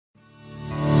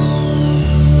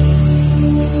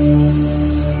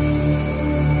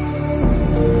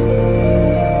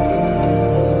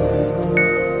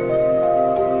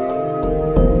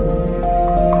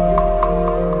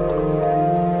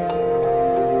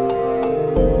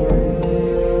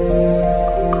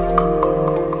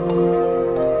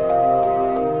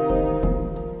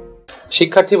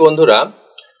শিক্ষার্থী বন্ধুরা,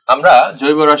 আমরা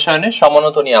জৈব রসায়নের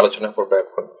সমানতা নিয়ে আলোচনা করব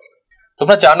এখন।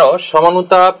 তোমরা জানো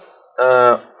সমানতা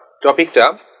টপিকটা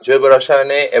জৈব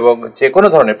রসায়নে এবং যে কোনো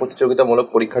ধরনের প্রতিযোগিতামূলক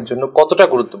পরীক্ষার জন্য কতটা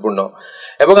গুরুত্বপূর্ণ,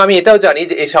 এবং আমি এটাও জানি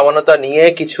যে এই সমানতা নিয়ে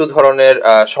কিছু ধরনের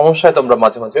সমস্যায় তোমরা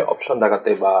মাঝে মাঝে অপশন দেখাতে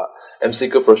বা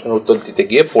এমসিকিউ প্রশ্নের উত্তর দিতে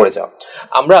গিয়ে পড়ে যাও।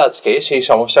 আমরা আজকে সেই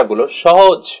সমস্যাগুলো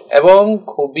সহজ এবং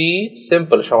খুবই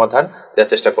সিম্পল সমাধান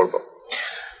দেওয়ার চেষ্টা করব।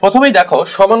 প্রথমেই দেখো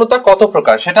সমানতা কত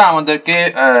প্রকার সেটা আমাদেরকে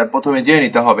প্রথমে জেনে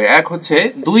নিতে হবে। এক হচ্ছে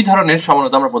দুই ধরনের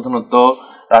সমানতা আমরা প্রধানত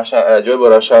জৈব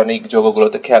রাসায়নিক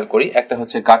যৌগগুলোতে খেয়াল করি। একটা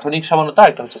হচ্ছে গাঠনিক সমানতা,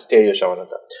 একটা হচ্ছে স্টেরিও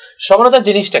সমানতা। সমানতা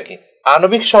জিনিসটা কি?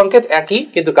 আণবিক সংকেত একই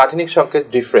কিন্তু গাঠনিক সংকেত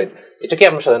ডিফারেন্ট, এটাকে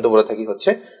আমরা সাধারণত বলে থাকি হচ্ছে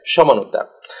সমানতা।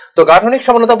 তো গাঠনিক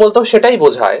সমানতা বলতেও সেটাই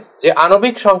বোঝায় যে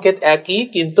আণবিক সংকেত একই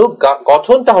কিন্তু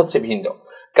গঠনটা হচ্ছে ভিন্ন।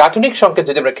 গাঠনিক সংকেত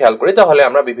যদি আমরা খেয়াল করি তাহলে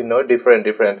আমরা বিভিন্ন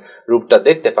ডিফারেন্ট রূপটা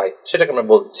দেখতে পাই, সেটাকে আমরা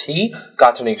বলছি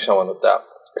গাঠনিক সমানতা।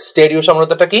 স্টেরিও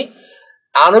সমানতাটা কি?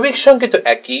 আণবিক সংকেত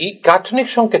একই, গাঠনিক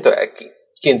সংকেত একই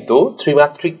কিন্তু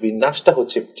ত্রিমাত্রিক বিন্যাসটা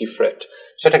হচ্ছে ডিফারেন্ট,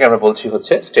 সেটাকে আমরা বলছি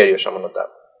হচ্ছে স্টেরিও সমানতা।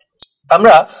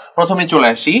 আমরা প্রথমে চলে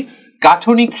আসি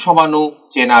গাঠনিক সমাণু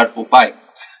চেনার উপায়।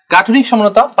 গাঠনিক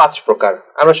সমানতা 5 প্রকার,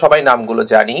 আমরা সবাই নামগুলো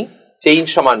জানি। চেইন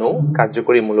সমাণু,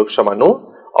 কার্যকরী মূলক সমাণু,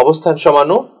 অবস্থান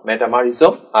সমাণু,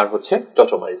 মেটামারিজম আর হচ্ছে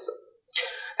টটোমারিজম।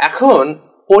 এখন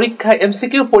পরীক্ষা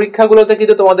এমসিকিউ পরীক্ষাগুলোতে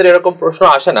কিন্তু তোমাদের এরকম প্রশ্ন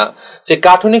আসে না যে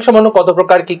গাঠনিক সমাণু কত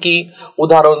প্রকার, কি কি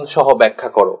উদাহরণ সহ ব্যাখ্যা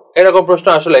করো। এরকম প্রশ্ন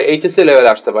আসলে এইচএসসি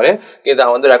লেভেলে আসতে পারে, কিন্তু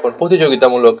আমাদের এখন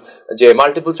প্রতিযোগিতামূলক যে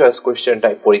মাল্টিপল চয়েস কোশ্চেন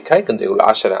টাইপ পরীক্ষায় কিন্তু এগুলো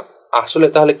আসে না। আসলে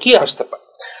তাহলে কি আসতে পারে?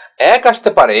 এক আসতে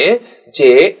পারে যে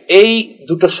এই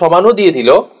দুটো সমাণু দিয়ে দিল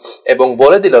এবং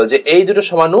বলে দিল যে এই দুটো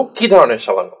সমাণু কি ধরনের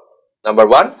সমাণু, নাম্বার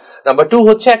 1। নাম্বার 2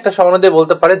 হচ্ছে একটা সমাণু দিয়ে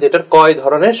বলতে পারে যেটার কয়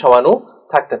ধরনের সমাণু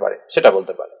থাকতে পারে সেটা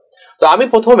বলতে পারে। তো আমি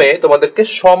প্রথমে তোমাদেরকে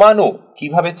সমাণু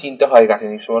কিভাবে চিনতে হয়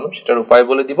গাঠনিক সমাণু সেটার উপায়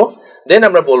বলে দিব, দেন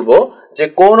আমরা বলবো যে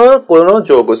কোন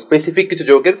যৌগ স্পেসিফিক কিছু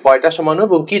যৌগের কয়টা সমাণু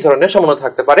এবং কি ধরনের সমাণু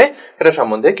থাকতে পারে সেটা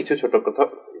সম্বন্ধে কিছু ছোট কথা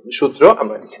সূত্র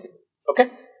আমরা লিখে দিব। ওকে,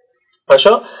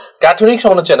 আসো গাঠনিক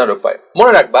সমাণু চেনার উপায়।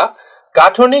 মনে রাখবা,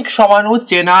 গাঠনিক সমাণু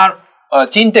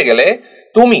চিনতে গেলে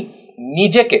তুমি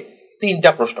নিজেকে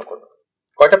 3টা প্রশ্ন করবে।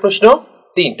 কয়টা প্রশ্ন?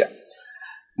 3টা।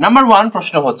 নাম্বার 1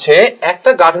 প্রশ্ন হচ্ছে,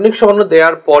 একটা গাঠনিক সমাণু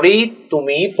দেওয়ার পরেই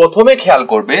তুমি প্রথমে খেয়াল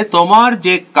করবে তোমার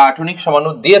যে গাঠনিক সমাণু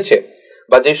দিয়েছে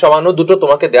বা যে সমাণু দুটো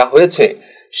তোমাকে দেওয়া হয়েছে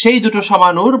সেই দুটো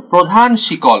সমাণুর প্রধান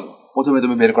শিকল প্রথমে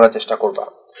তুমি বের করার চেষ্টা করবা।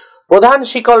 প্রধান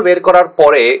শিকল বের করার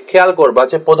পরে খেয়াল করবা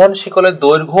যে প্রধান শিকলের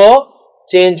দৈর্ঘ্য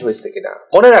চেঞ্জ হয়েছে কিনা।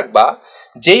 মনে রাখবা,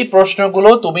 যেই প্রশ্নগুলো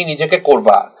তুমি নিজেকে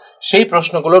করবা সেই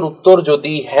প্রশ্নগুলোর উত্তর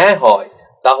যদি হ্যাঁ হয়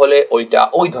তাহলে ওইটা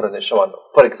ওই ধরনের সমাণু।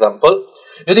 ফর এক্সাম্পল,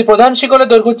 যদি প্রধান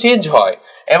শিকলের দৈর্ঘ্য চেঞ্জ হয়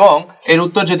এবং এর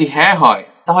উত্তর যদি হ্যাঁ হয়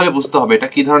তাহলে বুঝতে হবে এটা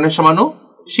কি ধরনের সমাণু?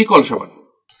 শিকল সমাণু।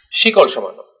 শিকল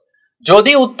সমাণু।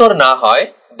 যদি উত্তর না হয়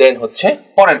দেন হচ্ছে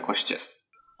পরের কোশ্চেন।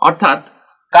 অর্থাৎ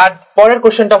পরের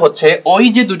কোশ্চেনটা হচ্ছে ওই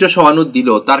যে দুটো সমাণু দিল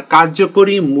তার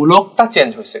কার্যকরী মূলকটা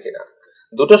চেঞ্জ হয়েছে কিনা,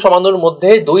 দুটো সমাণুর মধ্যে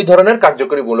 2 ধরনের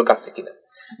কার্যকরী মূলক আছে কিনা।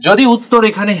 যদি উত্তর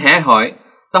এখানে হ্যাঁ হয়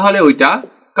তাহলে ওইটা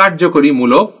কার্যকরী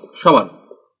মূলক সমাণু।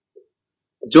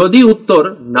 যদি উত্তর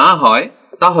না হয়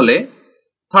তাহলে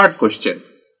থার্ড কোশ্চেন,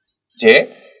 যে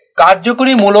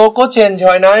কার্যকরী মূলকও চেঞ্জ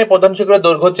হয় না, প্রধান শিকলের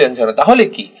দৈর্ঘ্য চেঞ্জ হয় না, তাহলে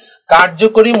কি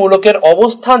কার্যকরী মূলকের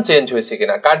অবস্থান চেঞ্জ হয়েছে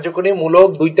কিনা। কার্যকরী মূলক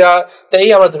দুইটাতেই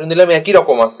আমরা ধরে নিলাম একই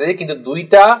রকম আছে, কিন্তু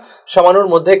দুইটা সমাণুর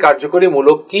মধ্যে কার্যকরী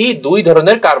মূলক কি 2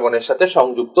 ধরনের কার্বনের সাথে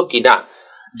সংযুক্ত কিনা।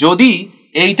 যদি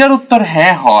এইটার উত্তর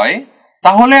হ্যাঁ হয়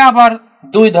তাহলে আবার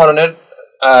 2 ধরনের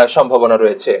সম্ভাবনা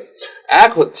রয়েছে।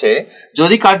 এক হচ্ছে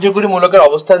যদি কার্যকরী মূলকের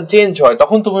অবস্থান চেঞ্জ হয়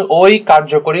তখন তুমি ওই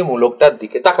কার্যকরী মূলকটার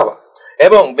দিকে তাকাবা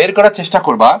এবং বের করার চেষ্টা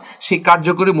করবা সেই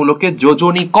কার্যকরী মূলকের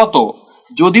যোজনী কত।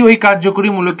 যদি ওই কার্যকরী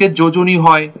মূলকের যোজনী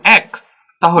হয় 1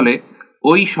 তাহলে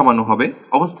ওই সমাণু হবে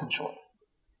অবস্থান সমাণু।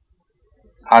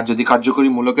 আর যদি কার্যকরী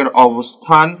মূলকের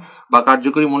অবস্থান বা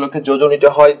কার্যকরী মূলকের যোজনীটা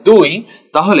হয় 2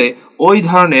 তাহলে ওই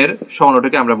ধরনের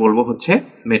সমাণুটাকে আমরা বলবো হচ্ছে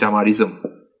মেটামারিজম।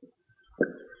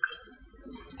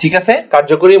 ঠিক আছে,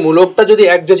 কার্যকরী মূলকটা যদি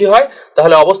একযোজী হয়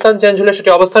তাহলে অবস্থান চেঞ্জ হলে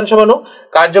সেটা অবস্থান সমাণু।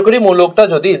 কার্যকরী মূলকটা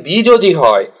যদি দ্বিযোজী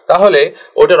হয় তাহলে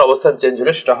ওটার অবস্থান চেঞ্জ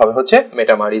হলে সেটা হবে হচ্ছে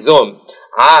মেটামারিজম।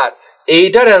 আর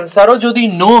এইটার অ্যান্সারও যদি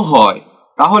নো হয়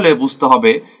তাহলে বুঝতে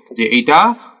হবে যে এটা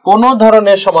কোন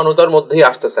ধরনের সমানুতার মধ্যেই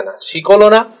আসতেছে না, শিকলও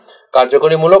না,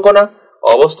 কার্যকরী মূলকও না,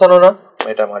 অবস্থানও না,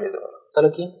 মেটামারিজম। তাহলে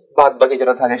কি বাদ বাকি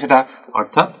যেটা থাকে সেটা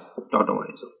অর্থাৎ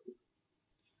টটোমারিজম।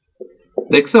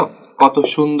 দেখছো কত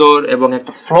সুন্দর, এবং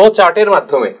একটা ফ্লো চার্টের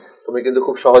মাধ্যমে তুমি কিন্তু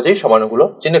খুব সহজেই সমাণুগুলো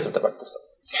চিনে ফেলতে পারতেছো।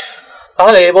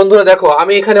 তাহলে বন্ধুরা দেখো,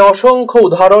 আমি এখানে অসংখ্য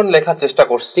উদাহরণ লেখার চেষ্টা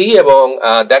করছি এবং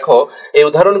দেখো এই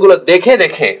উদাহরণগুলো দেখে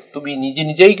দেখে তুমি নিজে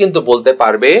নিজেই কিন্তু বলতে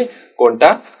পারবে কোনটা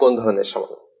কোন ধরনের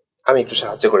সমাধান। আমি একটু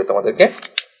সাহায্য করি তোমাদেরকে।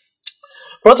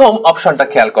 প্রথম অপশনটা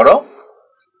খেয়াল করো,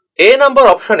 এ নম্বর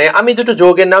অপশনে আমি দুটো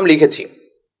যৌগের নাম লিখেছি।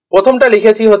 প্রথমটা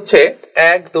লিখেছি হচ্ছে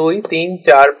 1 2 3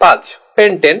 4 5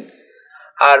 পেন্টেন,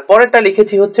 আর পরেরটা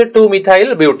লিখেছি হচ্ছে 2 মিথাইল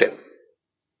বিউটেন।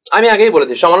 আমি আগেই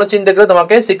বলেছি সমানুর চিন্তা করে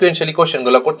তোমাকে সিকোয়েন্সিয়ালি কোশ্চেন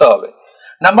গুলো করতে হবে।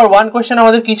 নাম্বার 1 কোশ্চেন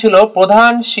আমাদের কি ছিল,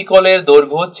 প্রধান শিকলের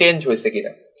দৈর্ঘ্য চেঞ্জ হয়েছে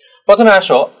কিনা। প্রথমে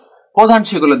আসো প্রধান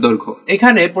শিকলের দৈর্ঘ্য,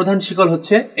 এখানে প্রধান শিকল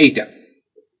হচ্ছে এইটা,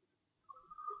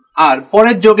 আর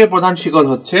পরের যোগে প্রধান শিকল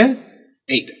হচ্ছে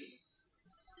এইটা।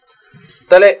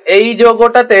 তাহলে এই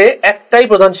যোগটাতে একটাই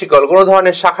প্রধান শিকল, কোনো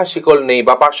ধরনের শাখা শিকল নেই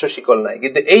বা পার্শ্ব শিকল নাই,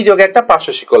 কিন্তু এই যোগে একটা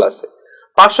পার্শ্ব শিকল আছে।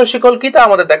 পার্শ্ব শিকল কি তা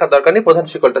আমাদের দেখার দরকার নেই, প্রধান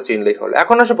শিকলটা চিনলেই হলো।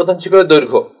 এখন আসো প্রধান শিকলের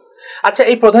দৈর্ঘ্য। আচ্ছা,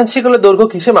 এই প্রধান শিকলের দৈর্ঘ্য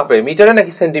কিসে মাপে, মিটারে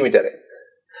নাকি সেন্টিমিটারে?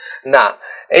 না,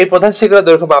 এই প্রধান শিকলের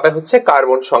দৈর্ঘ্য মাপে হচ্ছে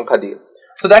কার্বন সংখ্যা দিয়ে।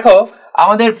 তো দেখো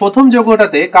আমাদের প্রথম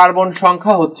যৌগটাতে কার্বন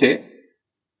সংখ্যা হচ্ছে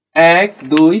 1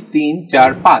 2 3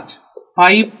 4 5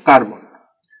 কার্বন।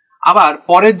 আবার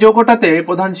পরের যৌগটাতে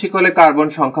প্রধান শিকলে কার্বন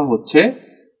সংখ্যা হচ্ছে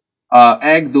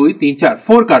 1 2 3 4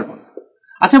 4 কার্বন।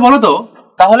 আচ্ছা বলো তো,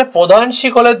 তাহলে প্রধান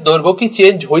শিকলের দৈর্ঘ্য কি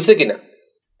চেঞ্জ হয়েছে কিনা?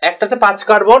 একটাতে 5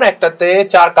 কার্বন, একটাতে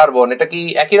 4 কার্বন, এটা কি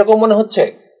একই রকম মনে হচ্ছে?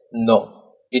 No,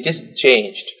 it is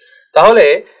changed. তাহলে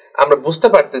আমরা বুঝতে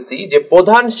পারতেছি যে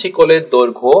প্রধান শিকলের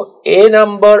দৈর্ঘ্য এ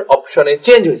নাম্বার অপশনে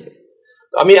চেঞ্জ হয়েছে।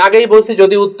 আমি আগেই বলছি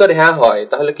যদি উত্তর হ্যাঁ হয়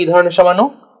তাহলে কি ধরনের সমাণু?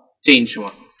 চেইন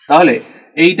সমাণু। তাহলে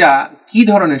এইটা কি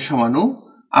ধরনের সমাণু?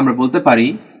 আমরা বলতে পারি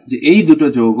যে এই দুটো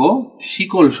যৌগ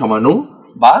শিকল সমাণু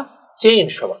বা চেইন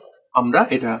সমাণু। আমরা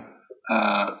এটা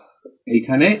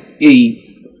এইখানে এই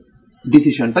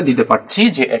ডিসিশনটা দিতে পারছি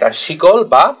যে এটা শিকল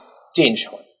বা চেইন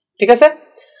সমাণু। ঠিক আছে,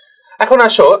 এখন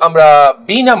আসো আমরা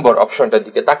বি নাম্বার অপশনটার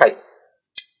দিকে তাকাই।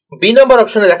 বি নাম্বার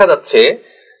অপশনে দেখা যাচ্ছে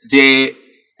যে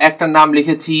একটা নাম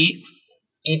লিখেছি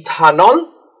ইথানল,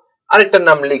 আরেকটার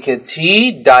নাম লিখেছি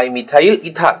ডাইমিথাইল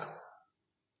ইথার।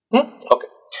 ওকে,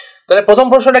 তাহলে প্রথম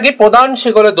প্রশ্নটা কি, প্রধান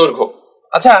শিকলের দৈর্ঘ্য।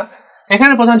 আচ্ছা,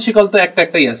 এখানে প্রধান শিকল তো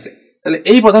একটাই আছে, তাহলে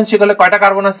এই প্রধান শিকলে কয়টা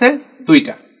কার্বন আছে?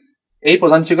 2টা। এই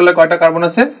প্রধান শিকলে কয়টা কার্বন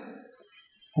আছে?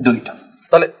 2টা।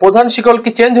 তাহলে প্রধান শিকল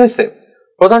কি চেঞ্জ হয়েছে?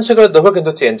 প্রধান শিকলের দৈর্ঘ্য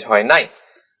কিন্তু চেঞ্জ হয় নাই।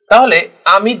 তাহলে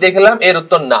আমি দেখলাম এর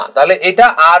উত্তর না, তাহলে এটা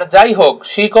আর যাই হোক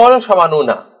শিকল সমাণু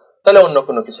না, তাহলে অন্য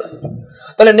কোনো কিছু।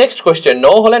 তাহলে নেক্সট কোশ্চেন,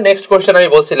 নো হলে নেক্সট কোশ্চেন আমি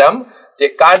বলছিলাম যে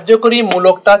কার্যকরী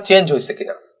মূলকটা চেঞ্জ হয়েছে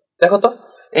কিনা। দেখো তো,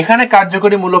 এখানে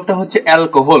কার্যকরী মূলকটা হচ্ছে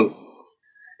অ্যালকোহল,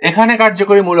 এখানে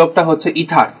কার্যকরী মূলকটা হচ্ছে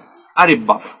ইথার। আরে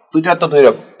বাপ, দুইটা তো ধরে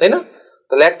রাখো, তাই না?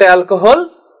 তাহলে একটা অ্যালকোহল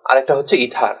আর একটা হচ্ছে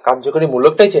ইথার, কার্যকরী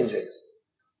মূলকটাই চেঞ্জ হয়ে গেছে।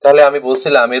 তাহলে আমি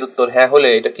বলছিলাম এর উত্তর হ্যাঁ হলে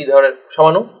এটা কি ধরনের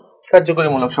সমাণু? কার্যকরী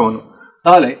মূলক সমাণু।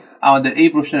 তাহলে আমাদের এই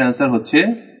প্রশ্নের অ্যান্সার হচ্ছে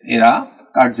এরা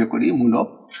কার্যকরী মূলক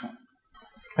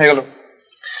হয়ে গেল।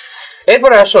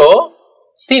 এরপরে আসো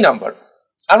সি নাম্বার।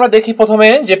 আমরা দেখি প্রথমে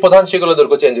যে প্রধান শিকলের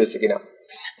দৈর্ঘ্য চেঞ্জ হয়েছে কিনা।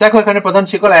 দেখো এখানে প্রধান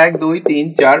শিকল 1 2 3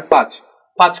 4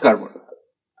 5 কার্বন।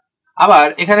 আবার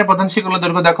এখানে প্রধান শিকলের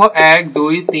দৈর্ঘ্য দেখো 1 2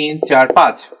 3 4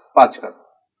 5 কার্বন।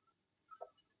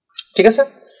 ঠিক আছে,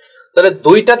 তাহলে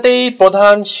দুইটাতেই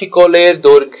প্রধান শিকলের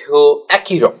দৈর্ঘ্য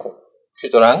একই রকম,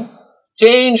 সুতরাং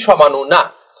চেইন সমাণু না,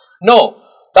 নো।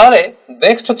 তাহলে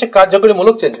নেক্সট হচ্ছে কার্যকরী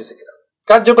মূলক চেঞ্জ হয়েছে কিনা।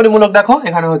 কার্যকরী মূলক দেখো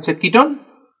এখানে হচ্ছে কিটোন,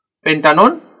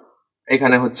 পেন্টানন,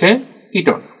 এখানে হচ্ছে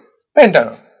কিটোন,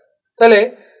 পেন্টানন। তাহলে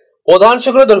প্রধান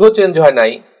শিকলের দৈর্ঘ্য চেঞ্জ হয়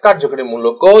নাই, কার্যকরী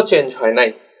মূলকও চেঞ্জ হয় নাই,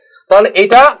 তাহলে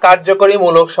এটা কার্যকরী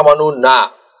মূলক সমাণু না।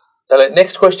 তাহলে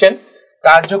নেক্সট কোশ্চেন,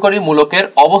 কার্যকরী মূলকের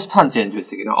অবস্থান চেঞ্জ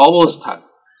হয়েছে কিনা। অবস্থান,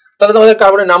 তাহলে তোমাদের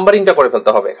কার্বনের নাম্বারিংটা করে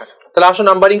ফেলতে হবে এখানে। তাহলে আসো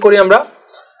নাম্বারিং করি আমরা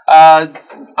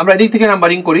এদিক থেকে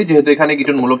নাম্বারিং করি, যেহেতু এখানে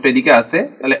কিটোন মূলকটা এদিকে আছে।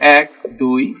 তাহলে 1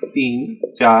 2 3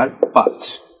 4 5,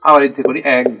 আবার এদিক থেকে করি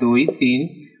 1 2 3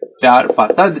 4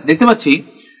 5। তাহলে দেখতে পাচ্ছি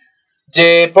যে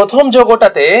প্রথম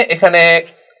যৌগটাতে এখানে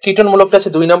কিটোন মূলকটা আছে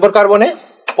 2 নম্বর কার্বনে,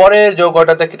 পরের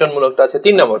যৌগটাতে কিটোন মূলকটা আছে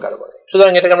 3 নম্বর কার্বনে।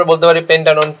 সুতরাং এটাকে আমরা বলতে পারি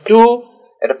পেন্টানন 2,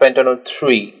 এটা পেন্টানন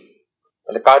 3।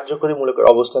 তাহলে কার্যকরী মূলকের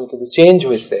অবস্থান কিন্তু চেঞ্জ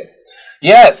হয়েছে।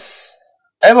 ইয়েস,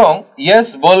 এবং ইয়েস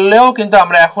বললেও কিন্তু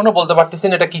আমরা এখনো বলতে পারতেছি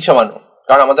না এটা কি সমাণু,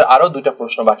 কারণ আমাদের আরো 2টা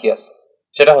প্রশ্ন বাকি আছে।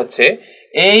 সেটা হচ্ছে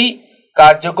এই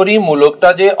কার্যকরী মূলকটা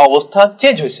যে অবস্থান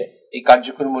চেঞ্জ হয়েছে, এই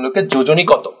কার্যকরী মূলকের যোজনী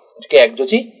কত, এটাকে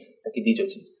একযোজি নাকি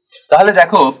দ্বিযোজি। তাহলে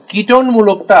দেখো কিটোন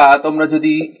মূলকটা তোমরা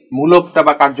যদি মূলকটা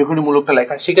বা কার্যকরী মূলকটা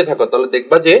লেখা শিখে থাকো তাহলে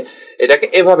দেখবা যে এটাকে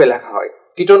এভাবে লেখা হয়,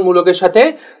 কিটোন মূলকের সাথে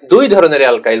 2 ধরনের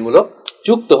অ্যালকাইল মূলক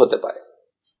যুক্ত হতে পারে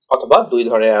অথবা 2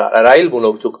 ধরনের অ্যারাইল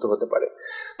মূলক যুক্ত হতে পারে।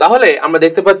 তাহলে আমরা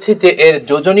দেখতে পাচ্ছি যে এর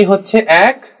যোজনী হচ্ছে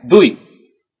 1 2।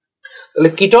 তাহলে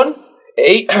কিটোন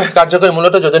এই কার্যকরী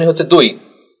মূলকটা যোজনী হচ্ছে 2।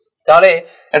 তাহলে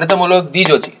এটা তো মূলক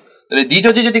দ্বিযোজী। তাহলে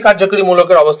দ্বিযোজী যদি কার্যকরী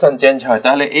মূলকের অবস্থান চেঞ্জ হয়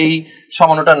তাহলে এই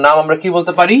সমানুটার নাম আমরা কি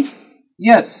বলতে পারি?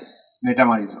 ইয়েস,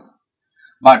 মেটামরিজম।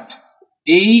 বাট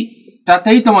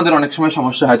এইটাতেই তোমাদের অনেক সময়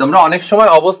সমস্যা হয়, তোমরা অনেক সময়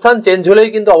অবস্থান চেঞ্জ হলেই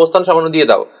কিন্তু অবস্থান সমাণু দিয়ে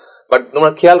দাও, বাট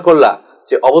তোমরা খেয়াল করলা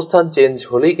যে অবস্থান চেঞ্জ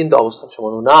হলেই কিন্তু অবস্থান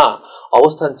সমাণু না,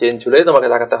 অবস্থান চেঞ্জ হলে তোমাকে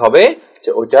দেখাতে হবে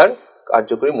যে ওইটার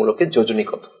কার্যকরী মূলকের যোজনী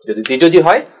কত। যদি দ্বিযোজী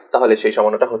হয় তাহলে সেই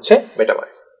সমানুটা হচ্ছে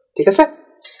মেটামরিজম। ঠিক আছে?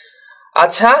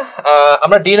 আচ্ছা,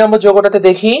 আমরা ডি নম্বর যৌগটাতে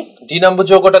দেখি। ডি নম্বর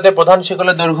যৌগটাতে প্রধান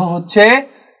শিকলের দৈর্ঘ্য হচ্ছে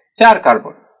 4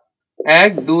 কার্বন,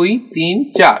 1 2 3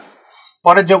 4।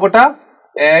 পরের যৌগটা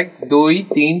 1 2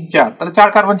 3 4, তাহলে 4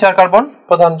 কার্বন 4 কার্বন,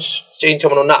 প্রধান চেইন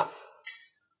সমাণু না।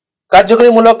 কার্যকরী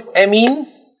মূলক অ্যামিন,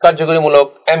 কার্যকরী মূলক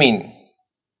অ্যামিন,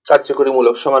 কার্যকরী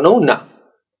মূলক সমাণু না।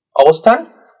 অবস্থান,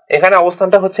 এখানে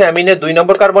অবস্থানটা হচ্ছে অ্যামিনের 2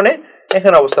 নম্বর কার্বনে,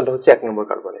 এখানে অবস্থানটা হচ্ছে 1 নম্বর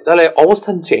কার্বনে, তাহলে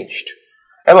অবস্থান চেঞ্জড।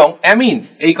 এবং অ্যামিন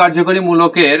এই কার্যকরী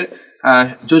মূলকের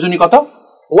যোজনী কত?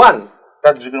 1।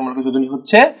 কার্যকরী মূলকের যোজনী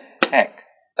হচ্ছে 1।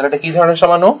 তাহলে এটা কি ধরনের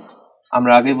সমাণু?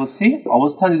 আমরা আগে বলছি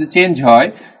অবস্থান যদি চেঞ্জ হয়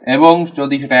এবং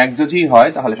যদি সেটা একযোজী হয়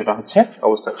তাহলে সেটা হচ্ছে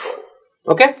অবস্থান সমাণু।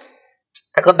 ওকে,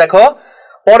 এখন দেখো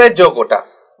পরের যৌগটা।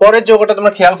 পরের যৌগটা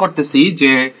তোমরা খেয়াল করতেছি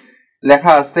যে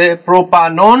লেখা আছে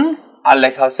প্রোপানন আর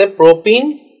লেখা আছে প্রোপিন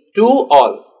টু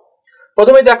অল।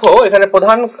 প্রথমে দেখো এখানে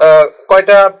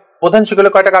প্রধান শিকলে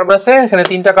কয়টা কার্বন আছে? এখানে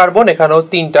 3টা কার্বন, এখানেও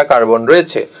 3টা কার্বন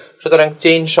রয়েছে, সুতরাং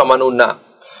চেইন সমাণু না।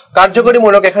 কার্যকরী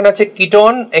মূলক এখানে আছে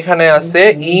কিটোন, এখানে আছে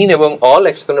ইন এবং অল,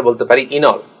 একসাথে আমরা বলতে পারি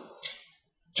ইনল।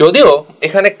 যদিও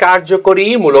এখানে কার্যকরী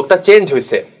মূলকটা চেঞ্জ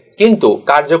হয়েছে, কিন্তু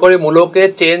কার্যকরী মূলকে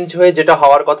চেঞ্জ হয়ে যেটা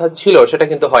হওয়ার কথা ছিল সেটা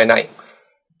কিন্তু হয় নাই।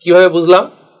 কিভাবে বুঝলাম?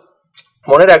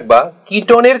 মনে রাখবা,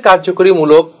 কিটোনের কার্যকরী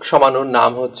মূলক সমাণুর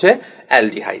নাম হচ্ছে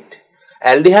অ্যালডিহাইড,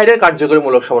 অ্যালডিহাইডের কার্যকরী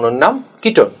মূলক সমাণুর নাম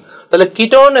কিটোন। তাহলে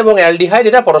কিটোন এবং অ্যালডিহাইড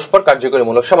এটা পরস্পর কার্যকরী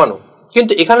মূলক সমাণু,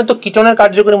 কিন্তু এখানে তো কিটোনের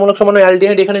কার্যকরী মূলক সমাণু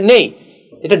অ্যালডিহাইড এখানে নেই,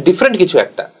 এটা ডিফারেন্ট কিছু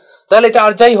একটা। তাহলে এটা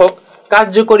আর যাই হোক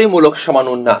কার্যকরী মূলক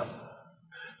সমাণু না।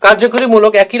 কার্যকরী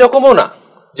মূলক একই রকমও না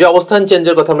যে অবস্থান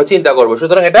চেঞ্জের কথা আমরা চিন্তা করবো,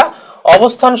 সুতরাং এটা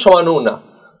অবস্থান সমাণু না।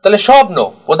 তাহলে সব নো।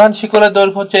 প্রধান শিকলের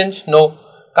দৈর্ঘ্য চেঞ্জ নো,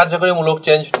 কার্যকরী মূলক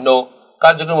চেঞ্জ নো,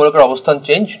 কার্যকরী মূলকের অবস্থান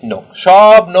চেঞ্জ নো,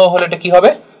 সব নো হলে এটা কি হবে?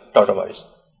 টটোমারিজম।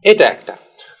 এটা একটা।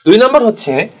 2 নম্বর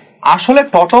হচ্ছে আসলে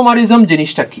টটোমারিজম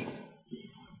জিনিসটা কি?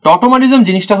 টটোমারিজম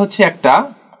জিনিসটা হচ্ছে একটা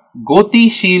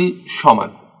গতিশীল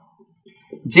সমাণু,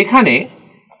 যেখানে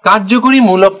কার্যকরী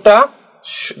মূলকটা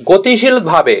গতিশীল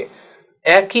ভাবে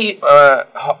একই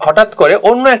হঠাৎ করে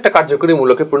অন্য একটা কার্যকরী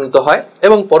মূলকে পরিণত হয়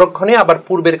এবং পরক্ষণে আবার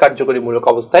পূর্বের কার্যকরী মূলক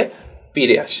অবস্থায়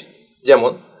ফিরে আসে।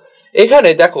 যেমন এখানে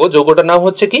দেখো যৌগটার নাম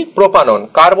হচ্ছে কি? প্রোপানন।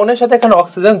 কার্বনের সাথে এখানে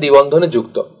অক্সিজেন দ্বিবন্ধনে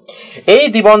যুক্ত। এই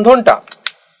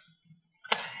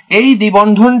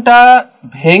দ্বিবন্ধনটা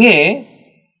ভেঙে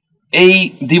এই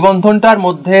দ্বিবন্ধনটার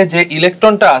মধ্যে যে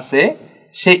ইলেকট্রনটা আছে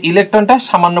সেই ইলেকট্রনটা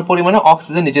সামান্য পরিমাণে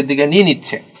অক্সিজেন নিজের দিকে নিয়ে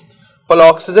নিচ্ছে, ফলে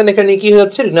অক্সিজেন এখানে কি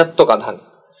হচ্ছে? ঋণাত্মক আধান।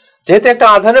 যেহেতু একটা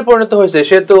আধানে পরিণত হয়েছে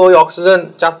সেহেতু ওই অক্সিজেন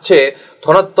চাচ্ছে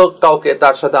ধনাত্মকটাকে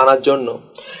তার সাথে আনার জন্য।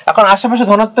 এখন আশেপাশে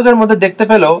ধনাত্মকের মধ্যে দেখতে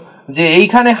পেল যে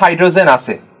এইখানে হাইড্রোজেন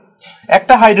আছে,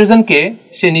 একটা হাইড্রোজেনকে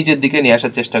সে নিজের দিকে নিয়ে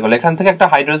আসার চেষ্টা করলো, এখান থেকে একটা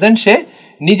হাইড্রোজেন সে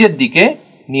নিজের দিকে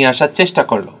নিয়ে আসার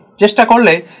চেষ্টা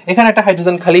করলে এখানে একটা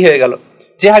হাইড্রোজেন খালি হয়ে গেল।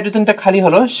 যে হাইড্রোজেনটা খালি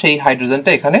হলো সেই হাইড্রোজেনটা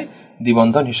এখানে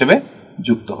দ্বিবন্ধন হিসেবে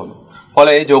যুক্ত হলো,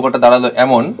 ফলে যৌগটা দাঁড়ালো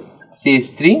এমন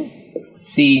CH3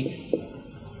 C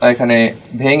এখানে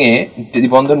ভেঙে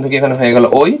দ্বিবন্ধন ভেঙে এখানে হয়ে গেল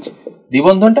OH,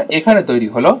 দ্বিবন্ধনটা এখানে তৈরি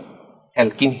হলো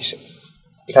অ্যালকিন হিসেবে।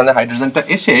 এখানে হাইড্রোজেনটা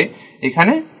এসে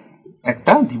এখানে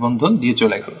একটা দ্বিবন্ধন দিয়ে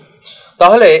চলে গেল।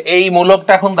 তাহলে এই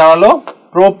মূলকটা এখন দাঁড়ালো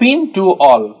প্রোপিন টু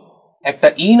অল, একটা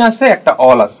ইন আছে একটা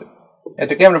অল আছে,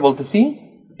 এটাকে আমরা বলতেছি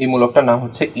এই মূলকটার নাম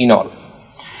হচ্ছে ইনল।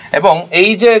 এবং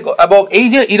এই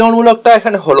যে ইনল মূলকটা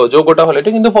এখানে হলো, যৌগটা হলো,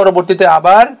 এটা কিন্তু পরবর্তীতে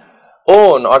আবার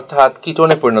ওন অর্থাৎ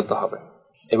কিটোনে পরিণত হবে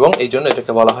এবং এই জন্য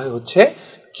এটাকে বলা হয় হচ্ছে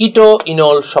কিটো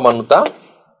ইনল সমানুতা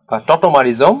বা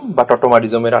টটোমারিজম, বা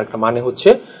টটোমারিজমের আরেকটা মানে হচ্ছে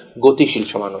গতিশীল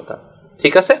সমানুতা।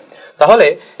 ঠিক আছে? তাহলে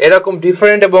এরকম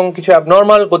ডিফারেন্ট এবং কিছু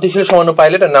অ্যাবনর্মাল গতিশীল সমাণু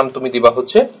পাইলে এটার নাম তুমি দিবা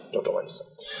হচ্ছে টটোমারিজম।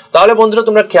 তাহলে বন্ধুরা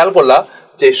তোমরা খেয়াল করলা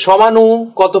যে সমাণু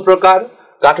কত প্রকার,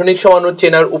 গাঠনিক সমাণু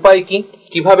চেনার উপায় কি,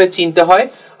 কিভাবে চিনতে হয়।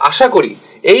 আশা করি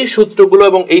এই সূত্রগুলো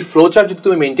এবং এই ফ্লোচার্ট যদি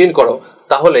তুমি মেনটেন করো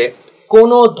তাহলে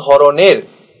কোনো ধরনের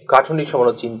গাঠনিক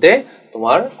সমাণু চিনতে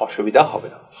তোমার অসুবিধা হবে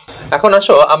না। এখন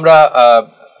আসো আমরা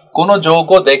কোন যৌগ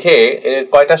দেখে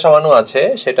কয়টা সমাণু আছে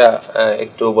সেটা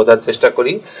একটু বোঝার চেষ্টা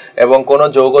করি এবং কোন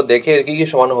যৌগ দেখে এর কি কি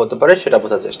সমাণু হতে পারে সেটা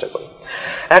বোঝার চেষ্টা করি।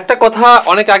 একটা কথা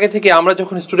অনেক আগে থেকে আমরা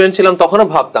যখন স্টুডেন্ট ছিলাম তখনও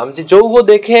ভাবতাম যে যৌগ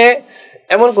দেখে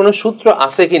এমন কোন সূত্র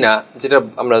আছে কিনা যেটা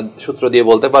আমরা সূত্র দিয়ে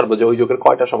বলতে পারবো যে ওই যৌগের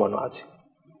কয়টা সমাণু আছে,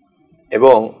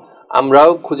 এবং আমরাও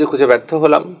খুঁজে খুঁজে ব্যর্থ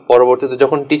হলাম, পরবর্তীতে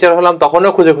যখন টিচার হলাম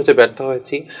তখনও খুঁজে খুঁজে ব্যর্থ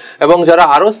হয়েছি, এবং যারা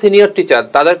আরো সিনিয়র টিচার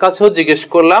তাদের কাছেও জিজ্ঞেস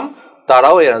করলাম,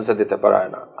 তারাও এর আনসার দিতে পারে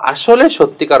না। আসলে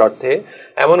সত্যিকার অর্থে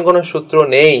এমন কোনো সূত্র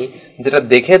নেই যেটা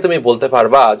দেখে তুমি বলতে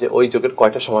পারবা যে ওই যোগের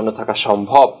কয়টা সামান্য থাকা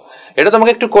সম্ভব। এটা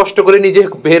তোমাকে একটু কষ্ট করে নিজে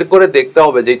বের করে দেখতে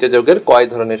হবে যে এইটা যোগের কয়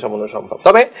ধরনের সামান্য সম্ভব।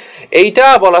 তবে এইটা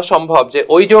বলা সম্ভব যে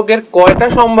ওই যোগের কয়টা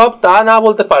সম্ভব তা না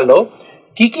বলতে পারলেও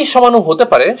কি কি সমাণু হতে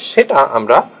পারে সেটা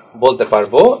আমরা বলতে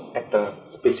পারবো একটা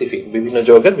স্পেসিফিক, বিভিন্ন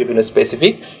যোগের বিভিন্ন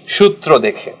স্পেসিফিক সূত্র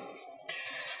দেখে।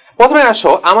 প্রথমে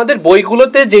আসো, আমাদের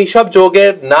বইগুলোতে যেই সব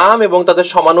যোগের নাম এবং তাদের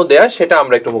সমাণু দেয়া সেটা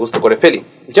আমরা একটু মুখস্থ করে ফেলি।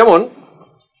 যেমন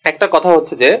একটা কথা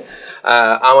হচ্ছে যে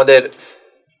আমাদের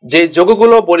যে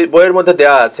যোগগুলো বইয়ের মধ্যে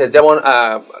দেয়া আছে, যেমন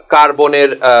কার্বনের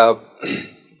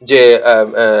যে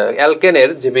অ্যালকেনের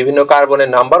যে বিভিন্ন কার্বনের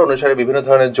নাম্বার অনুসারে বিভিন্ন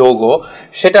ধরনের যৌগ,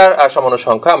 সেটার সমাণু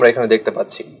সংখ্যা আমরা এখানে দেখতে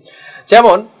পাচ্ছি।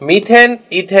 যেমন মিথেন,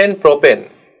 ইথেন, প্রোপেন,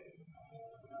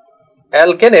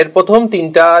 অ্যালকেনের প্রথম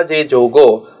তিনটা যে যৌগ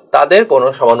তাদের কোনো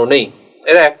সমাণু নেই,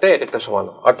 এরা একটা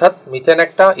সমাণু, অর্থাৎ মিথেন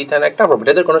একটা, ইথেন একটা, প্রোপেন,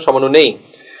 এদের কোনো সমাণু নেই।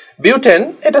 বিউটেন,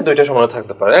 এটা দুইটা সমাণু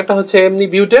থাকতে পারে, একটা হচ্ছে এমনি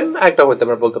বিউটেন, একটা হতে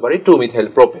আমরা বলতে পারি 2 মিথাইল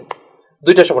প্রোপেন,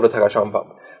 দুইটা সমাণু থাকা সম্ভব।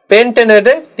 পেন্টেনের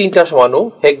 3টা সমাণু,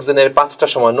 হেক্সেনের 5টা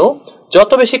সমাণু।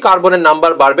 যত বেশি কার্বনের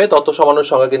নাম্বার বাড়বে তত সমাণুর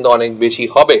সংখ্যা কিন্তু অনেক বেশি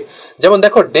হবে। যেমন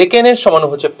দেখো ডেকেনের সমাণু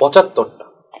হচ্ছে 75টা,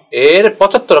 এর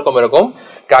 75 রকম এরকম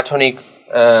গাঠনিক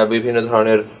বিভিন্ন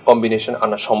ধরনের কম্বিনেশন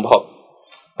আনা সম্ভব।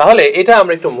 তাহলে এটা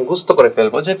আমরা একটু মুখস্থ করে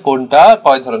ফেলবো যে কোনটা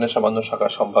কয় ধরনের সমাণু থাকা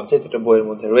সম্ভব, যেহেতু এটা বইয়ের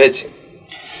মধ্যে রয়েছে।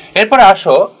 এরপরে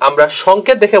আসো আমরা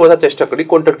সংকেত দেখে বোঝার চেষ্টা করি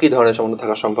কোনটার কি ধরনের সমাণু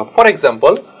থাকা সম্ভব। ফর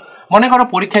এক্সাম্পল, মনে করো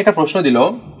পরীক্ষায় একটা প্রশ্ন দিল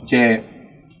যে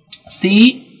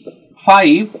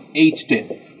C5H10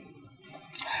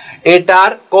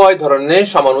 এটার কয় ধরনের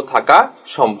সমাণু থাকা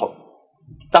সম্ভব।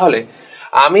 তাহলে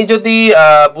আমি যদি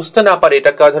বুঝতে না পারি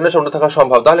এটা কয় ধরনের সমাণু থাকা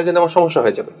সম্ভব, তাহলে কিন্তু আমার সমস্যা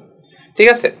হয়ে যাবে। ঠিক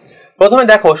আছে, প্রথমে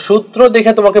দেখো সূত্র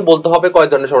দেখে তোমাকে বলতে হবে কয়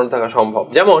ধরনের সমাণু থাকা সম্ভব।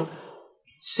 যেমন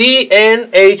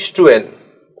CnH2n,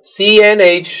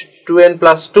 CnH2n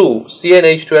plus 2,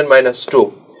 CnH2n minus 2।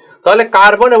 তাহলে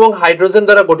কার্বন এবং হাইড্রোজেন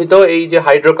দ্বারা গঠিত এই যে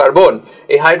হাইড্রোকার্বন,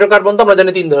 এই হাইড্রোকার্বন তো আমরা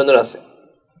জানি 3 ধরনের আছে।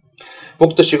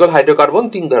 মুক্ত শিকল হাইড্রোকার্বন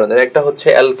 3 ধরনের, একটা হচ্ছে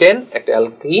অ্যালকেন, একটা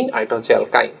অ্যালকিন, আর একটা হচ্ছে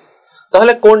অ্যালকাইন।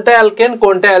 তাহলে কোনটা অ্যালকেন,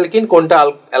 কোনটা অ্যালকিন, কোনটা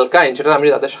অ্যালকাইন সেটা আমি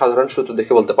তাদের সাধারণ সূত্র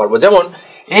দেখে বলতে পারবো। যেমন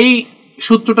এই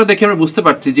সূত্রটা দেখে আমরা বুঝতে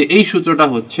পারছি যে এই সূত্রটা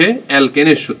হচ্ছে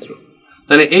অ্যালকেনের সূত্র।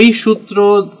 তাহলে এই সূত্র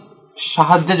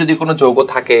সাহায্যে যদি কোনো যৌগ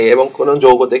থাকে এবং কোনো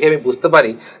যৌগ দেখে আমি বুঝতে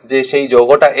পারি যে সেই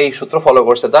যৌগটা এই সূত্র ফলো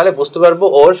করছে, তাহলে বুঝতে পারবো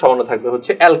ওর সমাণু থাকবে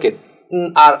হচ্ছে অ্যালকেন,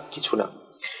 আর কিছু না।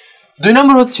 2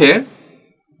 নম্বর হচ্ছে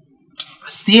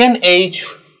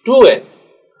CnH2n,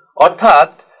 অর্থাৎ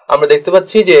আমরা দেখতে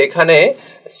পাচ্ছি যে এখানে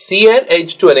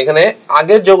CnH2n, এখানে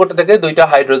আগের যৌগটা থেকে 2টা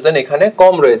হাইড্রোজেন এখানে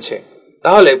কম রয়েছে,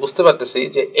 তাহলে বুঝতে পারতেছি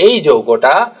যে এই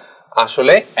যৌগটা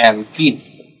আসলে অ্যালকিন।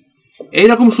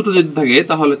 এইরকম সূত্র যদি থাকে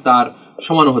তাহলে তার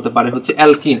সমাণু হতে পারে হচ্ছে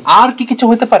অ্যালকিন। আর কি কিছু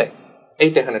হতে পারে,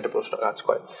 এইটা এখানে একটা প্রশ্ন কাজ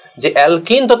করে যে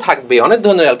অ্যালকিন তো থাকবে, অনেক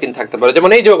ধরনের অ্যালকিন থাকতে পারে।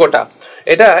 যেমন এই যৌগটা,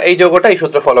 এই যৌগটা এই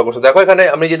সূত্র ফলো করছে। দেখো এখানে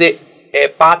আমি যদি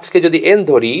 5 কে যদি n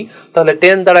ধরি তাহলে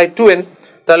 10 দ্বারা 2n,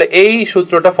 তাহলে এই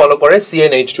সূত্রটা ফলো করে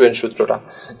CnH2n সূত্রটা,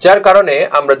 যার কারণে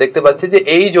আমরা দেখতে পাচ্ছি যে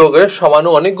এই যৌগের সমাণু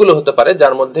অনেকগুলো হতে পারে,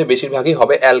 যার মধ্যে বেশিরভাগই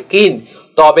হবে অ্যালকিন।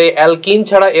 তবে অ্যালকিন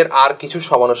ছাড়া এর আর কিছু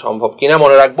সমাণু সম্ভব কিনা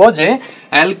মনে রাখবো যে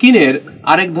অ্যালকিনের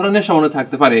আরেক ধরনের সমাণু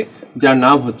থাকতে পারে যার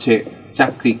নাম হচ্ছে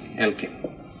চাক্রিক অ্যালকেন।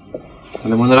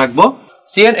 তাহলে মনে রাখবো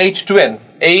CnH2n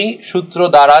এই সূত্র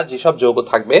দ্বারা যেসব যৌগ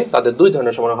থাকবে তাদের 2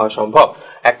 ধরনের সমাণু হওয়া সম্ভব,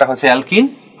 একটা হচ্ছে অ্যালকিন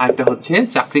আর একটা হচ্ছে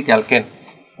চাক্রিক অ্যালকেন।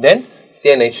 দেন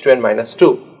CnH2n minus 2।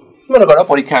 মনে করো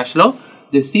পরীক্ষা আসলো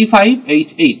যে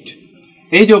C5H8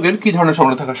 এই যৌগের কি ধরনের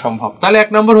সমাণু থাকা সম্ভব, তাহলে 1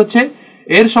 নম্বর হচ্ছে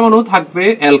এর সমাণু থাকবে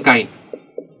অ্যালকাইন,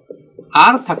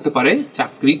 আর থাকতে পারে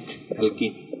চাক্রিক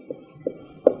অ্যালকিন।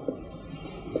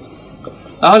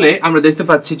 তাহলে আমরা দেখতে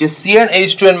পাচ্ছি যে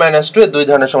CnH2n minus 2 এর 2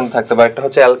 ধরনের সমাণু থাকতে পারে, একটা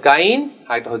হচ্ছে অ্যালকাইন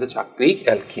আর একটা হচ্ছে চাক্রিক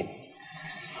অ্যালকিন।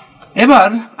 এবার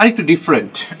আরেকটু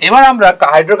ডিফারেন্ট, এবার আমরা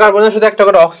হাইড্রোকার্বনের সাথে একটা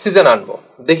করে অক্সিজেন আনবো,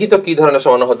 দেখি তো কি ধরনের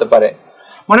সমাণু হতে পারে।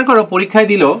 মনে করো পরীক্ষায়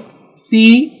দিল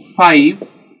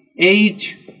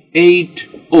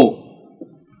C5H8O,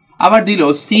 আবার দিল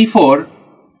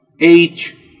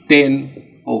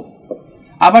C4H10O,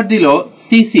 আবার দিল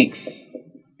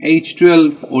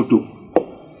C6H12O2।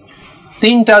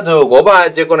 3টা যৌগ বা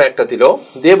যে কোনো একটা দিল,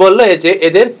 দিয়ে বললো যে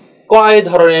এদের কয়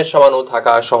ধরনের সমাণু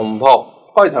থাকা সম্ভব,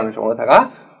 কয় ধরনের সমাণু থাকা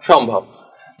সম্ভব।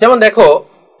 যেমন দেখো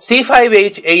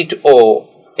C5H8O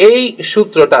এই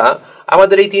সূত্রটা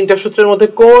আমাদের এই 3টা সূত্রের মধ্যে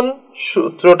কোন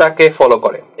সূত্রটাকে ফলো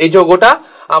করে, এই যৌগটা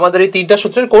আমাদের এই 3টা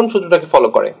সূত্রের কোন সূত্রটাকে ফলো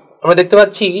করে। আমরা দেখতে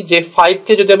পাচ্ছি যে 5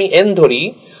 কে যদি আমি n ধরি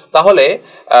তাহলে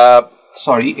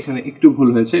সরি এখানে একটু ভুল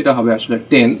হয়েছে, এটা হবে আসলে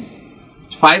 10,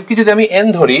 5 কে যদি আমি n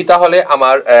ধরি তাহলে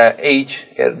আমার h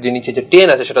এর যে নিচে যে 10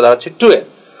 আছে সেটা দাঁড়াচ্ছে 2n।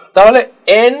 তাহলে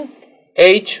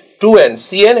NH2n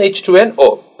CnH2nO,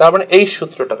 তার মানে এই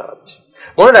সূত্রটা দাঁড়াচ্ছে।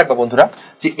 মনে রাখবা বন্ধুরা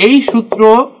যে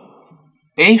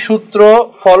এই সূত্র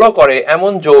ফলো করে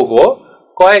এমন যৌগ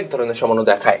কয়েক ধরনের সমাণু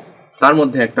দেখায়। তার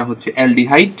মধ্যে একটা হচ্ছে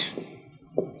অ্যালডিহাইড,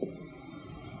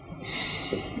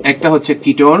 একটা হচ্ছে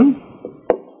কিটোন,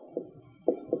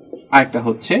 আর একটা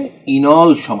হচ্ছে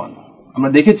ইনল সমাণু। আমরা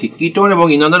দেখেছি কিটোন এবং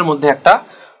ইনলের মধ্যে একটা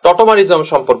টটোমারিজম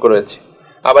সম্পর্ক রয়েছে,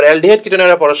 আবার অ্যালডিহাইড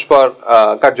কিটোনেরা পরস্পর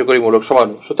কার্যকরী মূলক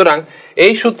সমাণু। সুতরাং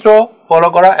এই সূত্র ফলো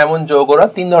করা এমন যৌগরা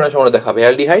 3 ধরনের সমাণু দেখাবে,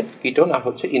 অ্যালডিহাইড, কিটোন আর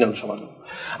হচ্ছে ইনল সমাণু।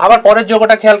 আবার পরের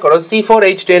যৌগটা খেয়াল করো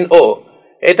C4H10O,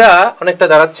 এটা অনেকটা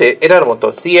দাঁড়াচ্ছে এটার মতো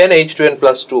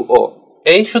CnH2n+2O।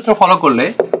 এই সূত্র ফলো করলে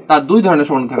তার 2 ধরনের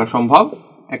সমাণু থাকা সম্ভব,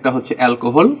 একটা হচ্ছে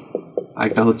অ্যালকোহল আর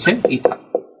একটা হচ্ছে ইথার।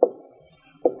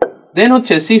 দেন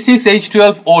হচ্ছে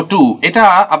C6H12O2, এটা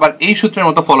আবার এই সূত্রের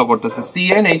মতো ফলো করতেছে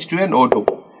CnH2nO2।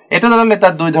 এটা দাঁড়ালে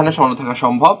তার 2 ধরনের সমাণু থাকা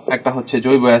সম্ভব, একটা হচ্ছে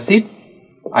জৈব অ্যাসিড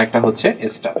আর একটা হচ্ছে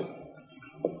এস্টার।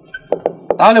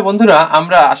 তাহলে বন্ধুরা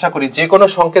আমরা আশা করি যে কোনো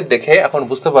সংকেত দেখে এখন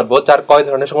বুঝতে পারবো তার কয়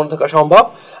ধরনের সমাণু থাকা সম্ভব।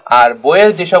 আর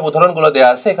বইয়ের যেসব উদাহরণগুলো দেওয়া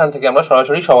আছে এখান থেকে আমরা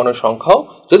সরাসরি সমাণুর সংখ্যাও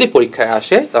যদি পরীক্ষায়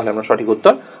আসে তাহলে আমরা সঠিক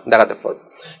উত্তর দেখাতে পারবো।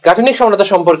 গাঠনিক সমানতা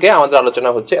সম্পর্কে আমাদের আলোচনা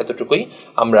হচ্ছে এতটুকুই।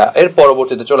 আমরা এর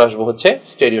পরবর্তীতে চলে আসবো হচ্ছে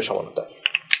স্টেরিও সমানতা।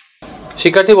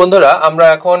 শিক্ষার্থী বন্ধুরা, আমরা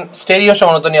এখন স্টেরিও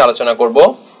সমানতা নিয়ে আলোচনা করব।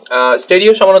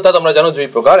 স্টেরিও সমানতা তোমরা জানো 2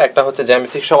 প্রকার, একটা হচ্ছে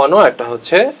জ্যামিতিক সমাণু, একটা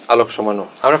হচ্ছে আলোক সমাণু।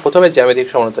 আমরা প্রথমে জ্যামিতিক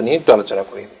সমানতা নিয়ে একটু আলোচনা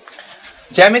করি।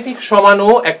 জ্যামিতিক সমাণু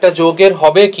একটা যৌগের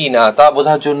হবে কি না তা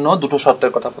বোঝার জন্য 2টো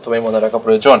শর্তের কথা প্রথমে মনে রাখা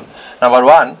প্রয়োজন। নাম্বার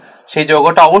 1, সেই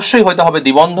যৌগটা অবশ্যই হতে হবে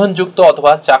দ্বিবন্ধনযুক্ত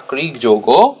অথবা চাক্রিক যৌগ,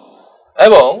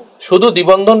 এবং শুধু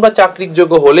দ্বিবন্ধন বা চাক্রিক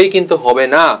যৌগ হলেই কিন্তু হবে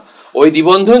না, ওই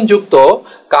দ্বিবন্ধনযুক্ত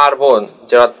কার্বন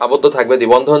যারা আবদ্ধ থাকবে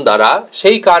দ্বিবন্ধন দ্বারা,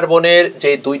 সেই কার্বনের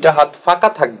যে 2টা হাত ফাঁকা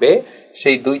থাকবে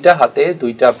সেই 2টা হাতে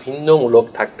 2টা ভিন্ন মূলক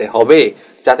থাকতে হবে,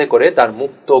 যাতে করে তার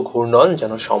মুক্ত ঘূর্ণন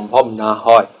যেন সম্ভব না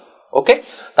হয়। ওকে,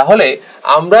 তাহলে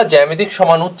আমরা জ্যামিতিক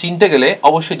সমাণু চিনতে গেলে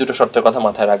অবশ্যই 2টো শর্তের কথা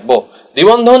মাথায় রাখবো।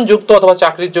 দ্বিবন্ধন যুক্ত অথবা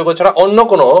চাক্রিক যৌগ ছাড়া অন্য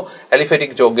কোনো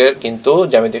অ্যালিফ্যাটিক যৌগের কিন্তু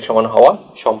জ্যামিতিক সমাণু হওয়া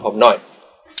সম্ভব নয়।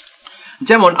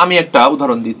 যেমন আমি একটা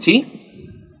উদাহরণ দিচ্ছি,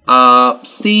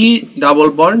 C double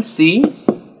bond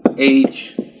CH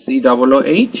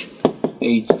COOH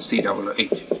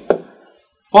HCOOH।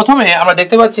 প্রথমে আমরা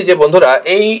দেখতে পাচ্ছি যে বন্ধুরা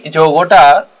এই যৌগটা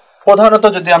প্রধানত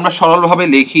যদি আমরা সরলভাবে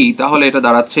লিখি তাহলে এটা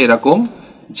দাঁড়াচ্ছে এরকম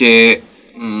যে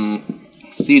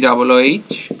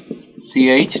COOH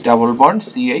CH double bond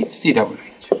CH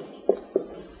COOH।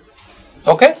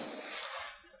 ওকে,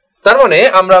 তার মানে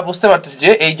আমরা বুঝতে পারতেছি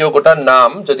যে এই যৌগটার নাম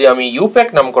যদি আমি ইউপ্যাক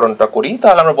নামকরণটা করি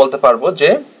তাহলে আমরা বলতে পারবো যে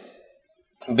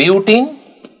বিউটিন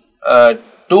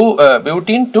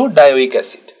টু ডায়োইক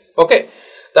অ্যাসিড। ওকে,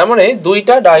 তার মানে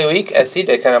 2টা ডায়োইক অ্যাসিড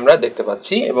এখানে আমরা দেখতে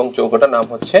পাচ্ছি এবং যৌগটার নাম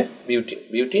হচ্ছে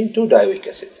বিউটিন টু ডায়োইক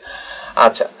অ্যাসিড।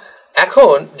 আচ্ছা,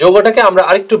 এখন যৌগটাকে আমরা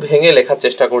আরেকটু ভেঙে লেখার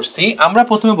চেষ্টা করছি। আমরা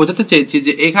প্রথমে বোঝাতে চেয়েছি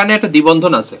যে এখানে একটা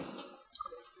দ্বিবন্ধন আছে,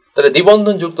 তাহলে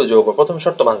দ্বিবন্ধনযুক্ত যৌগ প্রথম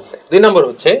শর্ত মানছে। 2 নম্বর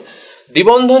হচ্ছে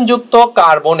দ্বিবন্ধনযুক্ত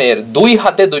কার্বনের 2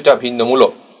 হাতে 2টা ভিন্ন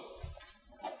মূলক।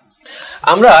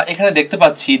 আমরা এখানে দেখতে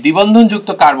পাচ্ছি দ্বিবন্ধনযুক্ত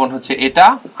কার্বন হচ্ছে এটা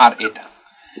আর এটা,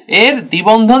 এর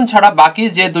দ্বিবন্ধন ছাড়া বাকি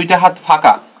যে 2টা হাত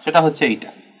ফাঁকা সেটা হচ্ছে এইটা,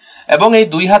 এবং এই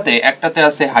 2 হাতে একটাতে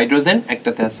আছে হাইড্রোজেন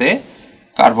একটাতে আছে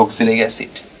কার্বক্সিলিক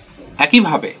অ্যাসিড।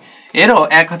 একইভাবে এরও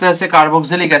এক হাতে আছে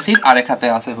কার্বক্সিলিক অ্যাসিড আর এক হাতে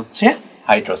আছে হচ্ছে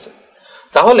হাইড্রোজেন।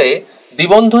 তাহলে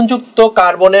দ্বিবন্ধনযুক্ত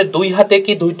কার্বনের 2 হাতে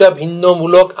কি 2টা ভিন্ন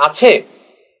মূলক আছে?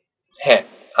 হ্যাঁ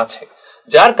আছে,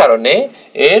 যার কারণে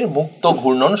এর মুক্ত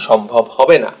ঘূর্ণন সম্ভব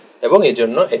হবে না, এবং এই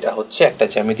জন্য এটা হচ্ছে একটা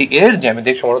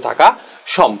জ্যামিতিক সমাণু থাকা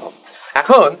সম্ভব।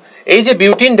 এখন এই যে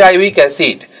বিউটিন ডায়োইক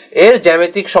অ্যাসিড এর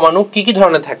জ্যামিতিক সমাণু কি কি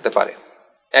ধরনের থাকতে পারে?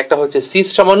 একটা হচ্ছে সিস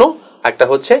সমাণু, একটা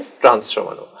হচ্ছে ট্রান্স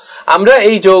সমাণু। আমরা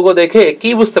এই যৌগ দেখে কি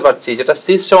বুঝতে পারছি যেটা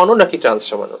সিস সমাণু নাকি ট্রান্স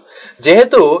সমাণু?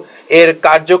 যেহেতু এর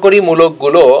কার্যকরী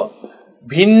মূলকগুলো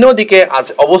ভিন্ন দিকে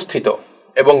অবস্থিত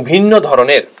এবং ভিন্ন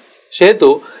ধরনের, সেহেতু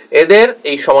এদের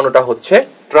এই সমাণুটা হচ্ছে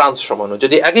ট্রান্স সমাণু।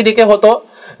 যদি একই দিকে হতো,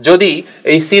 যদি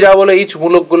এই COOH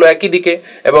মূলকগুলো একই দিকে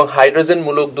এবং হাইড্রোজেন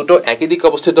মূলক দুটো একই দিকে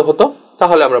অবস্থিত হতো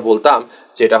তাহলে আমরা বলতাম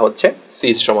যে এটা হচ্ছে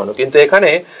সিস সমাণু, কিন্তু এখানে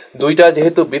 2টা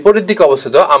যেহেতু বিপরীত দিকে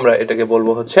অবস্থিত আমরা এটাকে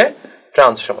বলবো হচ্ছে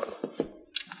ট্রান্স সমাণু।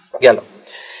 গেল।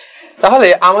 তাহলে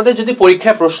আমাদের যদি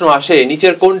পরীক্ষায় প্রশ্ন আসে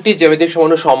নিচের কোনটি জ্যামিতিক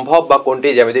সমাণু সম্ভব বা কোনটি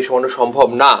জ্যামিতিক সমাণু সম্ভব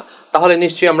না, তাহলে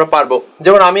নিশ্চয়ই আমরা পারবো।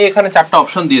 যেমন আমি এখানে 4টা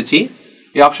অপশন দিয়েছি,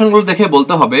 এই অপশনগুলো দেখে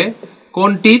বলতে হবে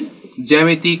কোনটির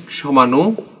জ্যামিতিক সমাণু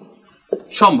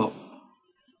সম্ভব।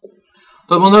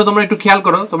 তো বন্ধুরা তোমরা একটু খেয়াল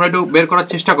করো, তোমরা একটু বের করার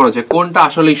চেষ্টা করো যে কোনটা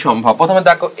আসলেই সম্ভব। প্রথমে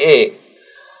দেখো এ,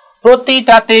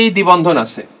 প্রতিটাতেই দ্বিবন্ধন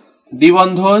আছে,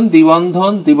 দ্বিবন্ধন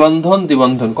দ্বিবন্ধন দ্বিবন্ধন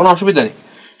দ্বিবন্ধন, কোনো অসুবিধা নেই,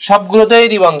 সবগুলোতেই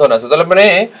দ্বিবন্ধন আছে। তাহলে মানে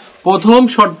প্রথম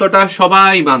শর্তটা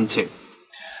সবাই মানছে,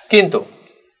 কিন্তু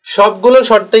সবগুলো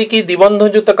শর্তেই কি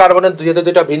দ্বিবন্ধনযুক্ত কার্বনের দুই হাতে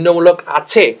দুইটা ভিন্ন মূলক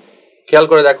আছে? খেয়াল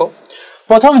করে দেখো,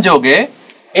 প্রথম যৌগে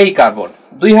এই কার্বন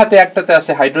দুই হাতে একটাতে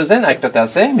আছে হাইড্রোজেন, একটাতে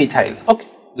আছে মিথাইল, ওকে,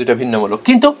 দুইটা ভিন্ন মূলক,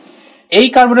 কিন্তু এই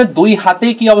কার্বনের দুই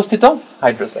হাতেই কি অবস্থিত?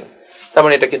 হাইড্রোজেন, তার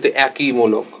মানে এটা কিন্তু একই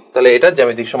মূলক, তাহলে এটা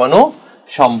জ্যামিতিক সমাণু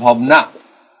সম্ভব না।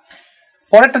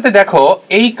 পরেরটাতে দেখো,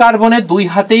 এই কার্বনের দুই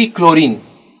হাতেই ক্লোরিন,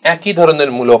 একই ধরনের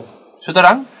মূলক,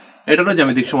 সুতরাং এটারও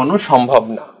জ্যামিতিক সমাণু সম্ভব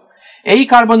না। এই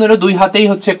কার্বনেরও দুই হাতেই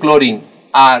হচ্ছে ক্লোরিন,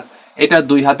 আর এটা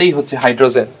দুই হাতেই হচ্ছে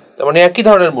হাইড্রোজেন, তার মানে একই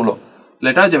ধরনের মূলক,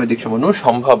 এটাও জ্যামিতিক সমাণু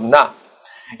সম্ভব না।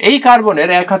 এই কার্বনের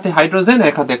এক হাতে হাইড্রোজেন,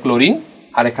 এক হাতে ক্লোরিন,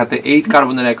 আর এক হাতে এই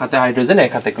কার্বনের এক হাতে হাইড্রোজেন,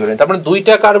 এক হাতে ক্লোরিন, তার মানে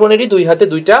দুইটা কার্বনেরই দুই হাতে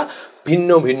দুইটা ভিন্ন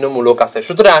ভিন্ন মূলক আছে।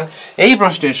 সুতরাং এই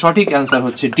প্রশ্নের সঠিক অ্যান্সার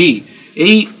হচ্ছে ডি।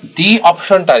 এই ডি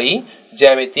অপশনটারই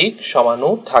জ্যামিতিক সমাণু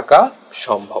থাকা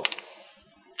সম্ভব।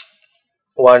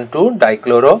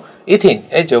 1,2-ডাইক্লোরো ইথিন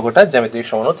এই যৌগটার জ্যামিতিক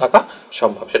সমাণু থাকা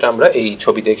সম্ভব, সেটা আমরা এই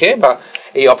ছবি দেখে বা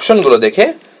এই অপশনগুলো দেখে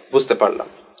বুঝতে পারলাম।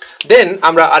 দেন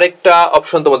আমরা আরেকটা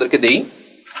অপশন তোমাদেরকে দেই।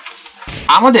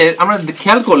 আমরা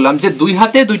খেয়াল করলাম যে দুই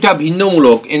হাতে দুইটা ভিন্ন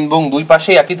মূলক এবং দুই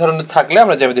পাশে একই ধরনের থাকলে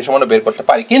আমরা জ্যামিতিক সমাণু বের করতে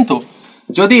পারি, কিন্তু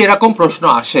যদি এরকম প্রশ্ন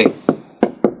আসে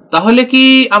তাহলে কি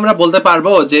আমরা বলতে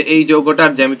পারবো যে এই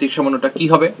যৌগটার জ্যামিতিক সমাণুটা কি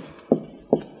হবে?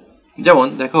 যেমন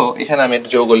দেখো, এখানে আমি একটা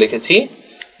যৌগ লিখেছি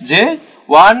যে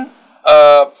 1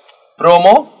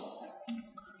 ব্রোমো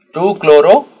 2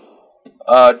 ক্লোরো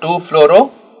 2 ফ্লোরো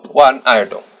 1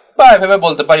 আয়োডো, বা এভাবে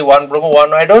বলতে পারি 1 bromo 1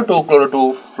 iodo 2 chloro 2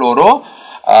 fluoro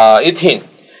ethene.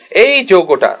 এই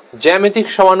যৌগটা জ্যামিতিক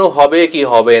সমাণু হবে কি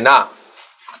হবে না,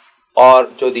 আর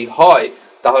যদি হয়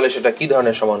তাহলে সেটা কি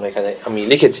ধরনের সমাণু এখানে আমি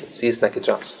লিখেছি, সিস নাকি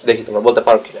ট্রান্স, দেখি তোমরা বলতে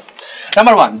পারো কিনা।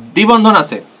 নাম্বার 1, দ্বিবন্ধন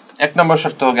আছে, এক নম্বর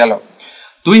শর্ত গেল।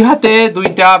 দুই হাতে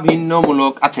দুইটা ভিন্ন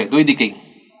মূলক আছে দুই দিকেই,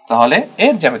 তাহলে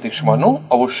এর জ্যামিতিক সমাণু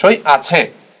অবশ্যই আছে,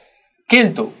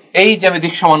 কিন্তু এই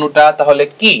জ্যামিতিক সমাণুটা তাহলে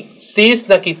কি সিস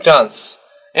নাকি ট্রান্স?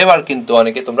 এবার কিন্তু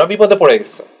অনেকে তোমরা বিপদে পড়ে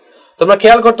গেছো। তোমরা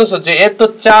খেয়াল করতেছো যে এর তো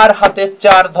চার হাতে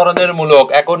চার ধরনের মূলক,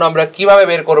 এখন আমরা কিভাবে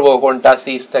বের করব কোনটা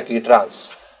সিস নাকি ট্রান্স?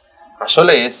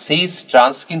 আসলে সিস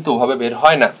ট্রান্স কিন্তু ওভাবে বের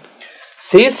হয় না।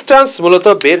 সিস ট্রান্স মূলত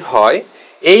বের হয়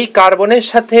এই কার্বনের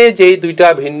সাথে যেই দুইটা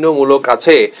ভিন্ন মূলক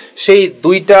আছে সেই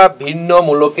দুইটা ভিন্ন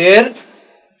মূলকের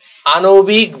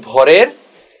আণবিক ভরের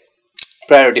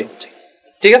প্রায়োরিটি হচ্ছে,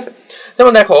 ঠিক আছে?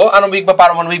 যেমন দেখো, আণবিক বা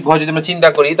পারমাণবিক ভর যদি আমরা চিন্তা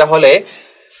করি, তাহলে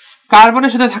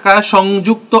কার্বনের সাথে থাকা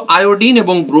সংযুক্ত আয়োডিন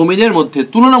এবং ব্রোমিনের মধ্যে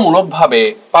তুলনামূলকভাবে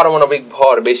পারমাণবিক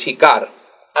ভর বেশি কার?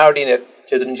 আয়োডিনের,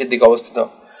 যেহেতু নিচের দিকে অবস্থিত।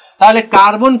 তাহলে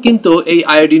কার্বন কিন্তু এই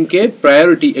আয়োডিনকে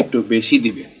প্রায়োরিটি একটু বেশি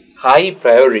দিবে, হাই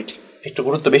প্রায়োরিটি, একটু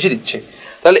গুরুত্ব বেশি দিচ্ছে।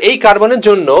 তাহলে এই কার্বনের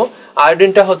জন্য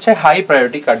আয়োডিনটা হচ্ছে হাই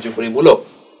প্রায়োরিটি কার্যকরী মূলক,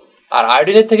 আর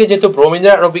আয়োডিনের থেকে যেহেতু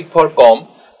ব্রোমিনের আণবিক ভর কম,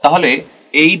 তাহলে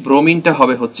এই ব্রোমিনটা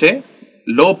হবে হচ্ছে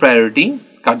লো প্রায়োরিটি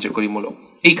কার্যকরী মূলক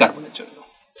এই কার্বনের জন্য,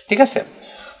 ঠিক আছে?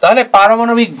 তাহলে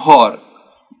পারমাণবিক ভর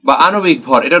বা আণবিক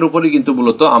ভর এটার উপরে কিন্তু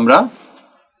মূলত আমরা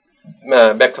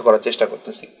ব্যাখ্যা করার চেষ্টা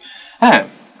করতেছি। হ্যাঁ,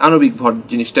 আণবিক ভর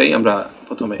জিনিসটাই আমরা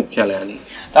প্রথমে খেয়ালে আনি।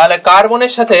 তাহলে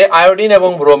কার্বনের সাথে আয়োডিন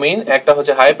এবং ব্রোমিন, একটা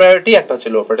হচ্ছে হাই প্রায়োরিটি, একটা হচ্ছে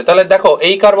লো প্রায়োরিটি। তাহলে দেখো,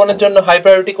 এই কার্বনের জন্য হাই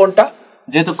প্রায়োরিটি কোনটা?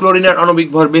 যেহেতু ক্লোরিনের আণবিক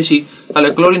ভর বেশি, তাহলে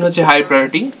ক্লোরিন হচ্ছে হাই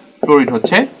প্রায়োরিটি, ক্লোরিন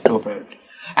হচ্ছে লো প্রায়োরিটি।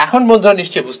 এখন বন্ধুরা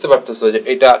নিশ্চয়ই বুঝতে পারতেছো যে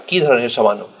এটা কি ধরনের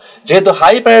সমাণু। যেহেতু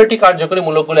হাই প্রায়োরিটি কার্যকরী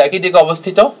মূলকগুলো একই দিকে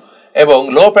অবস্থিত এবং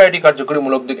লো প্রায়োরিটি কার্যকরী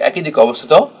মূলক একই দিকে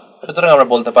অবস্থিত, সুতরাং আমরা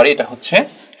বলতে পারি এটা হচ্ছে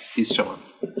সিস সমাণু।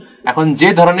 এখন যে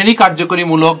ধরনেরই কার্যকরী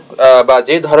মূলক বা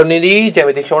যে ধরনেরই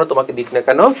জ্যামিতিক সমাণু তোমাকে দিক না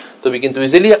কেন, তুমি কিন্তু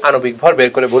ইজিলি আণবিক ভর বের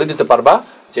করে বলে দিতে পারবা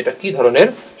যেটা কি ধরনের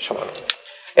সমাণু।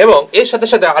 এবং এর সাথে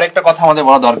সাথে আরেকটা কথা আমাদের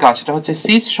বলা দরকার, সেটা হচ্ছে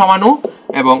সিস সমাণু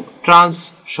এবং ট্রান্স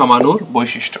সমাণুর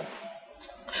বৈশিষ্ট্য।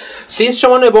 সিস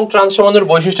সমাণু এবং ট্রান্স সমাণুর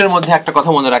বৈশিষ্ট্যের মধ্যে একটা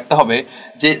কথা মনে রাখতে হবে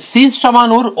যে সিস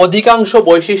সমাণুর অধিকাংশ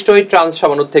বৈশিষ্ট্যই ট্রান্স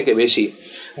সমাণুর থেকে বেশি।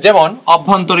 যেমন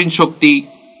অভ্যন্তরীণ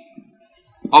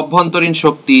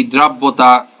শক্তি,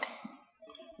 দ্রাব্যতা,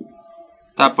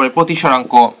 তারপরে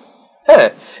প্রতিসরাঙ্ক। হ্যাঁ,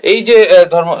 এই যে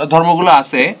ধর্মগুলো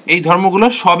আছে, এই ধর্মগুলো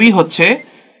সবই হচ্ছে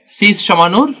সিস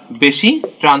সমাণুর বেশি,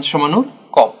 ট্রান্স সমাণুর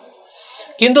কম।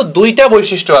 কিন্তু দুইটা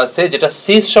বৈশিষ্ট্য আছে যেটা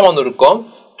সিস সমাণুর কম,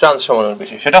 ট্রান্স সমাণুর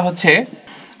বেশি, সেটা হচ্ছে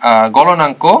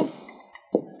গলনাঙ্ক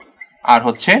আর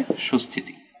হচ্ছে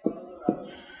সুস্থিতি।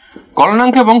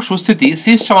 গলনাঙ্ক এবং সুস্থিতি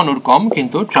সিস সমাণুর কম,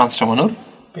 কিন্তু ট্রান্স সমাণুর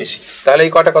বেশি। তাহলে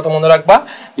এই কয়টা কথা মনে রাখবা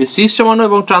যে সিস সমাণু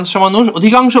এবং ট্রান্স সমাণুর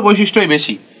অধিকাংশ বৈশিষ্ট্যই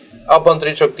বেশি।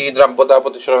 অভ্যন্তরীণ শক্তি, দ্রাব্যতা,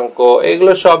 প্রতিসরাঙ্ক,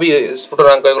 এগুলো সবই,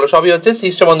 স্ফুটনাঙ্ক, এগুলো সবই হচ্ছে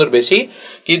সিস সমাণুর বেশি,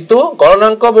 কিন্তু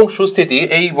গলনাঙ্ক এবং সুস্থিতি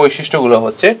এই বৈশিষ্ট্যগুলো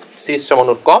হচ্ছে সিস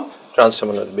সমাণুর কম, ট্রান্স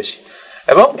সমাণুর বেশি।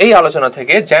 এবং এই আলোচনা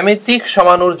থেকে জ্যামিতিক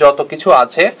সমানুর যত কিছু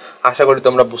আছে আশা করি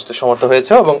তোমরা বুঝতে সমর্থ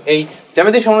হয়েছো, এবং এই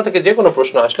জ্যামিতিক সমানু থেকে যে কোনো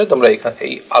প্রশ্ন আসলে তোমরা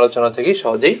এই আলোচনা থেকেই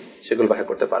সহজেই সেগুলো ব্যাখ্যা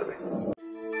করতে পারবে।